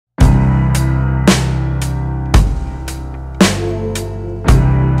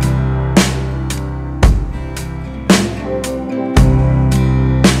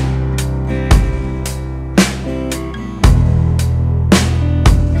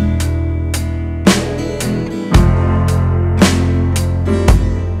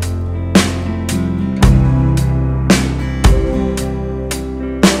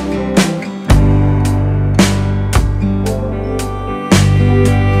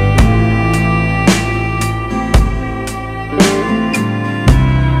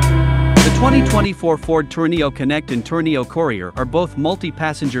2024 Ford-Tourneo-Connect and Tourneo Courier are both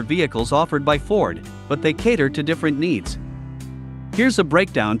multi-passenger vehicles offered by Ford, but they cater to different needs. Here's a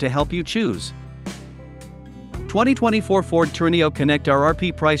breakdown to help you choose. 2024 Ford-Tourneo-Connect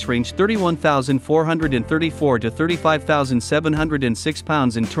RRP price range £31,434 to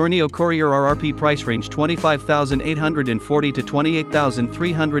 £35,706 and Tourneo Courier RRP price range £25,840 to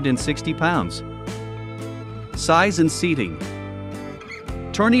 £28,360. Size and seating.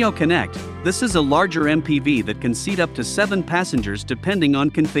 Tourneo Connect. This is a larger MPV that can seat up to 7 passengers depending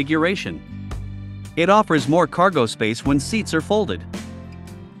on configuration. It offers more cargo space when seats are folded.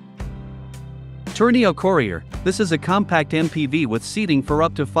 Tourneo Courier. This is a compact MPV with seating for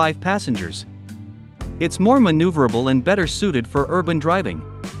up to 5 passengers. It's more maneuverable and better suited for urban driving.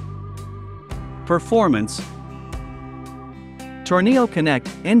 Performance. Tourneo Connect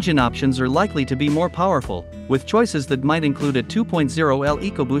engine options are likely to be more powerful, with choices that might include a 2.0L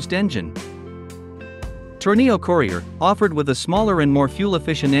EcoBoost engine. Tourneo Courier, offered with a smaller and more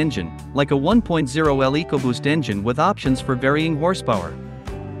fuel-efficient engine, like a 1.0L EcoBoost engine with options for varying horsepower.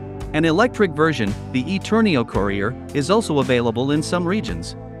 An electric version, the E-Tourneo Courier, is also available in some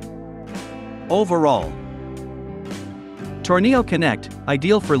regions. Overall, Tourneo Connect,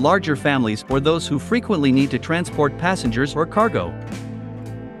 ideal for larger families or those who frequently need to transport passengers or cargo.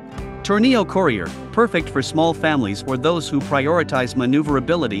 Tourneo Courier, perfect for small families or those who prioritize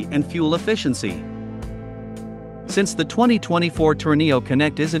maneuverability and fuel efficiency. Since the 2024 Tourneo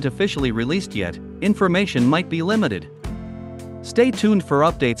Connect isn't officially released yet, information might be limited. Stay tuned for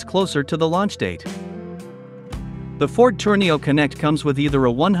updates closer to the launch date. The Ford-Tourneo Connect comes with either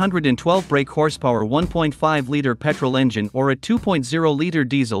a 112 brake horsepower 1.5-liter petrol engine or a 2.0-liter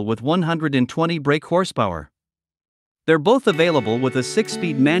diesel with 120 brake horsepower. They're both available with a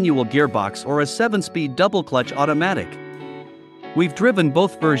 6-speed manual gearbox or a 7-speed double-clutch automatic. We've driven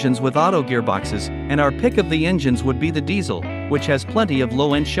both versions with auto gearboxes, and our pick of the engines would be the diesel, which has plenty of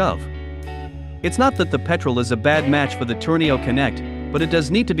low-end shove. It's not that the petrol is a bad match for the Tourneo Connect, but it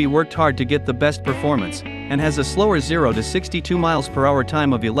does need to be worked hard to get the best performance, and has a slower 0 to 62 miles per hour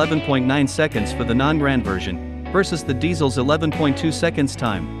time of 11.9 seconds for the non-Grand version, versus the diesel's 11.2 seconds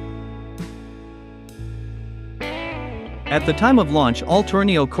time. At the time of launch, all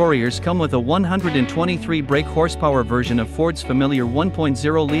Tourneo Couriers come with a 123 brake horsepower version of Ford's familiar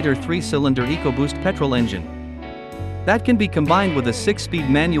 1.0-liter 3-cylinder EcoBoost petrol engine. That can be combined with a 6-speed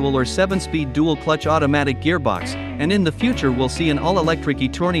manual or 7-speed dual-clutch automatic gearbox, and in the future we'll see an all-electric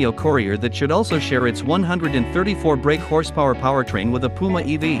E-Tourneo Courier that should also share its 134 brake horsepower powertrain with a Puma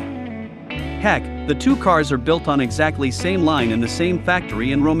EV. Heck, the two cars are built on exactly same line in the same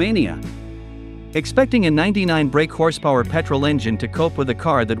factory in Romania. Expecting a 99 brake horsepower petrol engine to cope with a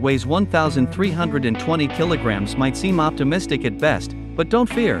car that weighs 1,320 kilograms might seem optimistic at best, but don't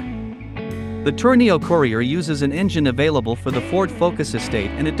fear. The Tourneo Courier uses an engine available for the Ford Focus estate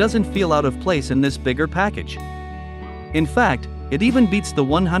and it doesn't feel out of place in this bigger package. In fact, it even beats the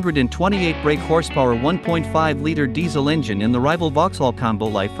 128 brake horsepower 1.5-liter diesel engine in the rival Vauxhall Combo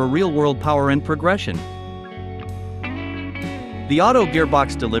Life for real-world power and progression. The auto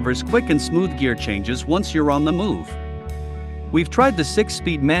gearbox delivers quick and smooth gear changes once you're on the move. We've tried the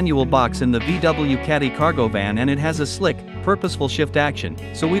 6-speed manual box in the VW Caddy cargo van and it has a slick, purposeful shift action,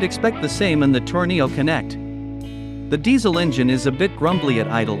 so we'd expect the same in the Tourneo Connect. The diesel engine is a bit grumbly at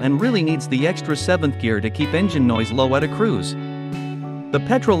idle and really needs the extra 7th gear to keep engine noise low at a cruise. The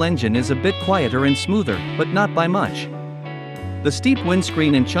petrol engine is a bit quieter and smoother, but not by much. The steep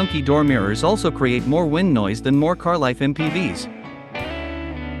windscreen and chunky door mirrors also create more wind noise than more car-life MPVs.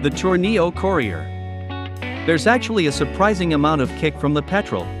 The Tourneo Courier. There's actually a surprising amount of kick from the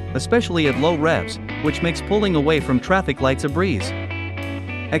petrol, especially at low revs, which makes pulling away from traffic lights a breeze.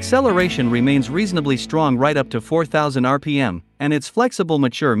 Acceleration remains reasonably strong right up to 4,000 RPM, and its flexible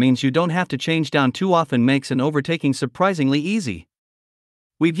mature means you don't have to change down too often, makes an overtaking surprisingly easy.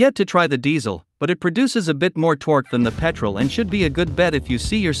 We've yet to try the diesel, but it produces a bit more torque than the petrol and should be a good bet if you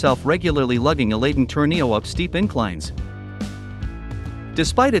see yourself regularly lugging a laden Tourneo up steep inclines.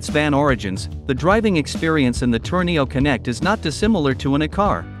 Despite its van origins, the driving experience in the Tourneo Connect is not dissimilar to in a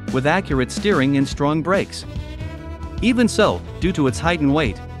car, with accurate steering and strong brakes. Even so, due to its height and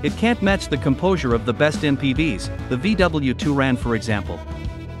weight, it can't match the composure of the best MPVs, the VW Touran for example.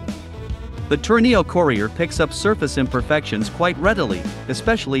 The Tourneo Courier picks up surface imperfections quite readily,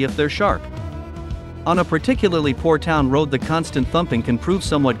 especially if they're sharp. On a particularly poor town road the constant thumping can prove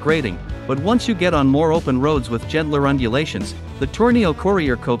somewhat grating, but once you get on more open roads with gentler undulations, the Tourneo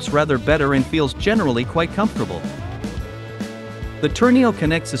Courier copes rather better and feels generally quite comfortable. The Tourneo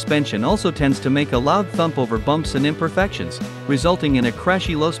Connect suspension also tends to make a loud thump over bumps and imperfections, resulting in a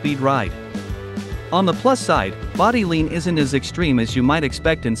crashy low-speed ride. On the plus side, body lean isn't as extreme as you might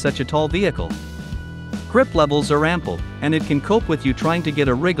expect in such a tall vehicle. Grip levels are ample, and it can cope with you trying to get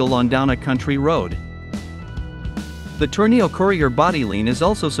a wriggle on down a country road. The Tourneo Courier body lean is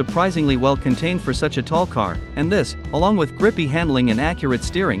also surprisingly well contained for such a tall car, and this, along with grippy handling and accurate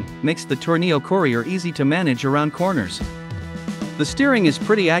steering, makes the Tourneo Courier easy to manage around corners. The steering is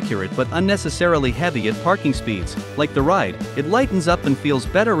pretty accurate but unnecessarily heavy at parking speeds. Like the ride, it lightens up and feels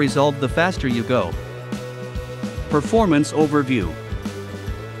better resolved the faster you go. Performance overview.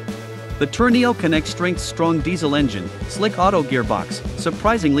 The Tourneo-Connect strength-strong diesel engine, slick auto gearbox,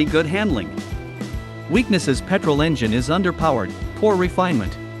 surprisingly good handling. Weaknesses: petrol engine is underpowered, poor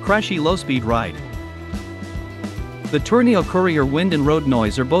refinement, crashy low-speed ride. The Tourneo Courier wind and road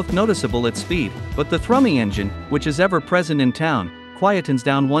noise are both noticeable at speed, but the thrumming engine, which is ever present in town, quietens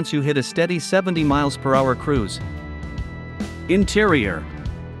down once you hit a steady 70 miles per hour cruise. Interior.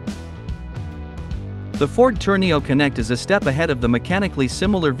 The Ford-Tourneo-Connect is a step ahead of the mechanically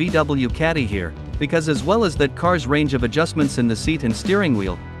similar VW Caddy here, because as well as that car's range of adjustments in the seat and steering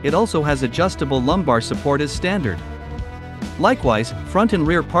wheel, it also has adjustable lumbar support as standard. Likewise, front and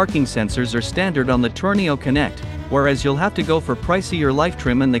rear parking sensors are standard on the Tourneo-Connect, whereas you'll have to go for pricier life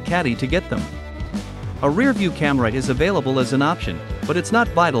trim in the Caddy to get them. A rear-view camera is available as an option, but it's not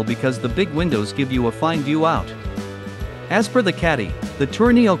vital because the big windows give you a fine view out. As per the Caddy, the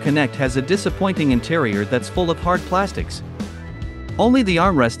Tourneo-Connect has a disappointing interior that's full of hard plastics. Only the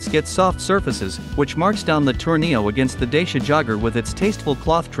armrests get soft surfaces, which marks down the Tourneo against the Dacia Jogger with its tasteful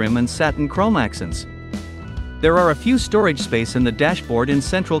cloth trim and satin chrome accents. There are a few storage space in the dashboard and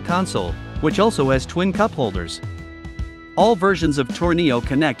central console, which also has twin cup holders. All versions of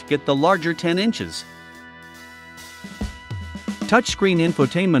Tourneo-Connect get the larger 10 inches. Touchscreen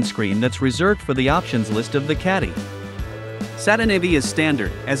infotainment screen that's reserved for the options list of the Caddy. Sat-nav is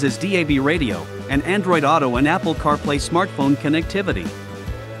standard, as is DAB radio, and Android Auto and Apple CarPlay smartphone connectivity.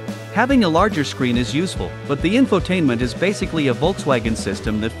 Having a larger screen is useful, but the infotainment is basically a Volkswagen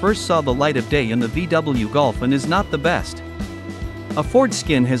system that first saw the light of day in the VW Golf and is not the best. A Ford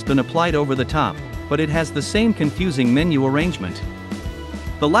skin has been applied over the top, but it has the same confusing menu arrangement.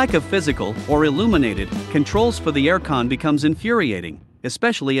 The lack of physical, or illuminated, controls for the aircon becomes infuriating,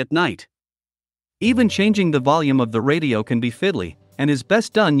 especially at night. Even changing the volume of the radio can be fiddly, and is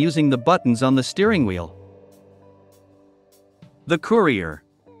best done using the buttons on the steering wheel. The Courier.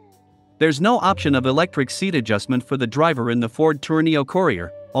 There's no option of electric seat adjustment for the driver in the Ford-Tourneo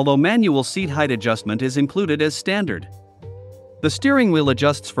Courier, although manual seat height adjustment is included as standard. The steering wheel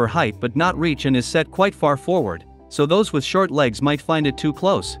adjusts for height but not reach and is set quite far forward, so those with short legs might find it too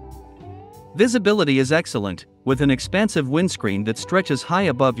close. Visibility is excellent, with an expansive windscreen that stretches high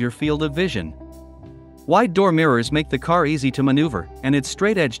above your field of vision. Wide door mirrors make the car easy to maneuver, and its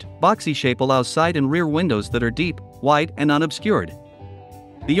straight-edged, boxy shape allows side and rear windows that are deep, wide, and unobscured.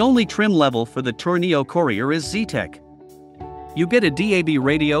 The only trim level for the Tourneo Courier is Z-Tech. You get a DAB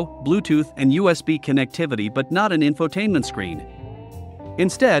radio, Bluetooth, and USB connectivity but not an infotainment screen.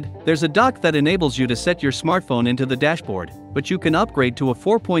 Instead, there's a dock that enables you to set your smartphone into the dashboard, but you can upgrade to a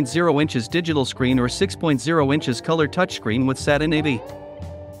 4.0 inches digital screen or 6.0 inches color touchscreen with Sat-nav.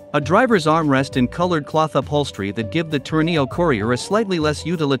 A driver's armrest in colored cloth upholstery that give the Tourneo Courier a slightly less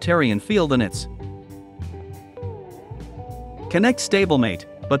utilitarian feel than its Connect stablemate,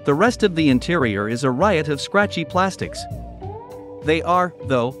 but the rest of the interior is a riot of scratchy plastics. They are,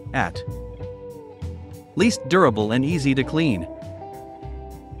 though, at least durable and easy to clean.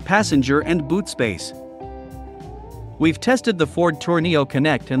 Passenger and boot space. We've tested the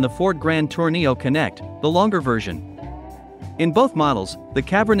Ford-Tourneo-Connect and the Ford Grand Tourneo-Connect, the longer version. In both models, the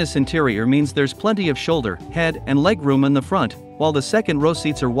cavernous interior means there's plenty of shoulder, head, and leg room in the front, while the second row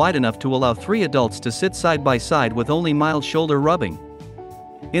seats are wide enough to allow 3 adults to sit side by side with only mild shoulder rubbing.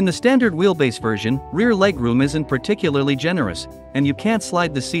 In the standard wheelbase version, rear legroom isn't particularly generous, and you can't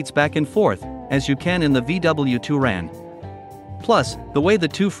slide the seats back and forth, as you can in the VW Touran. Plus, the way the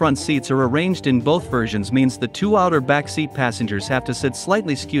 2 front seats are arranged in both versions means the 2 outer back seat passengers have to sit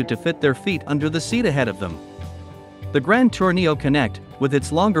slightly skewed to fit their feet under the seat ahead of them. The Grand Tourneo-Connect, with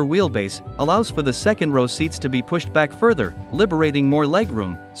its longer wheelbase, allows for the second row seats to be pushed back further, liberating more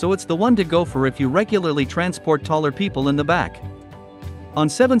legroom, so it's the one to go for if you regularly transport taller people in the back. On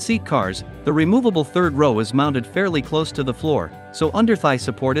 7-seat cars, the removable third row is mounted fairly close to the floor, so underthigh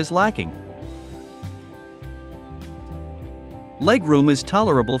support is lacking. Legroom is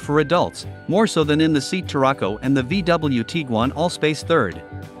tolerable for adults, more so than in the Seat Tarraco and the VW Tiguan all-space third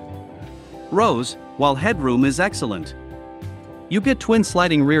rows, while headroom is excellent. You get twin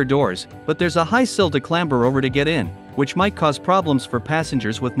sliding rear doors, but there's a high sill to clamber over to get in, which might cause problems for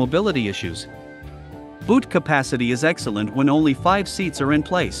passengers with mobility issues. Boot capacity is excellent when only 5 seats are in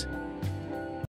place.